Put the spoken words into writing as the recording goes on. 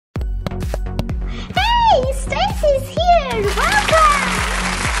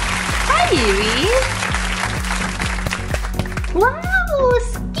Evie. Wow,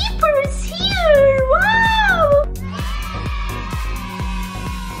 Skipper's here! Wow!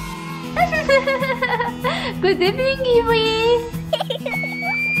 Good evening, Evie.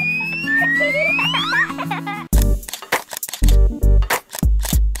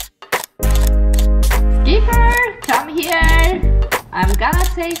 Skipper, come here. I'm gonna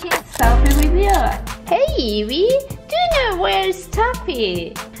take a selfie with you. Hey, Evie, do you know where's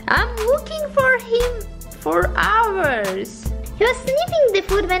Tuppy? I'm looking for him for hours. He was sniffing the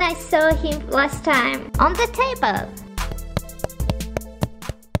food when I saw him last time on the table.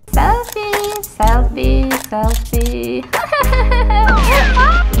 Selfie, selfie, selfie.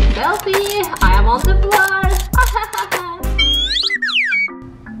 Selfie, I am on the floor.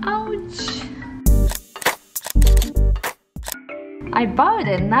 Ouch. I bought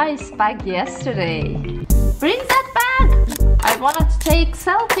a nice bag yesterday. Bring that bag. I wanted to take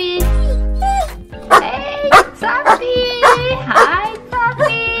selfie. Hey, Tuppy! Hi,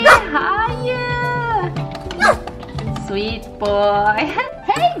 Tuppy! How are you? Sweet boy.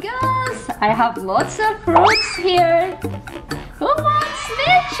 Hey, girls! I have lots of fruits here. Who wants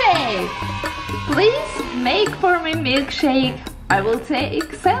milkshake? Please make for me milkshake. I will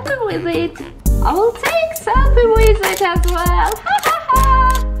take selfie with it. I will take selfie with it as well.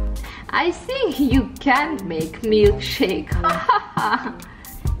 I think you can't make milkshake.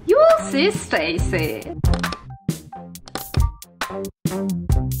 You will see, Stacy.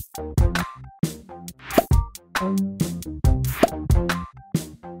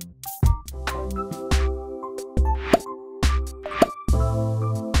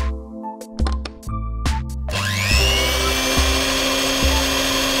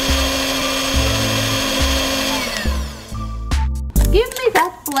 Give me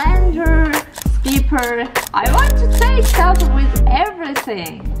that blender, Skipper. I want to take selfie with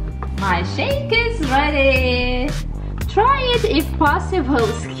everything. My shake is ready. Try it if possible,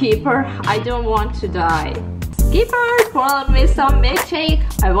 Skipper. I don't want to die. Skipper, pour me some milkshake.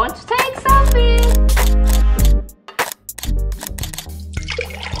 I want to take selfie.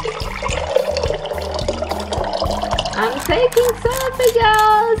 I'm taking selfie,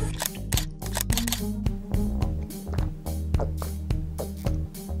 girls.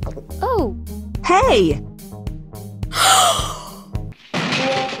 Oh! Hey!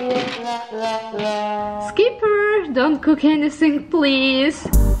 Skipper, don't cook anything, please.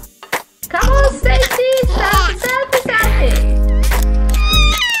 Come on, Stacy, selfie, selfie, selfie.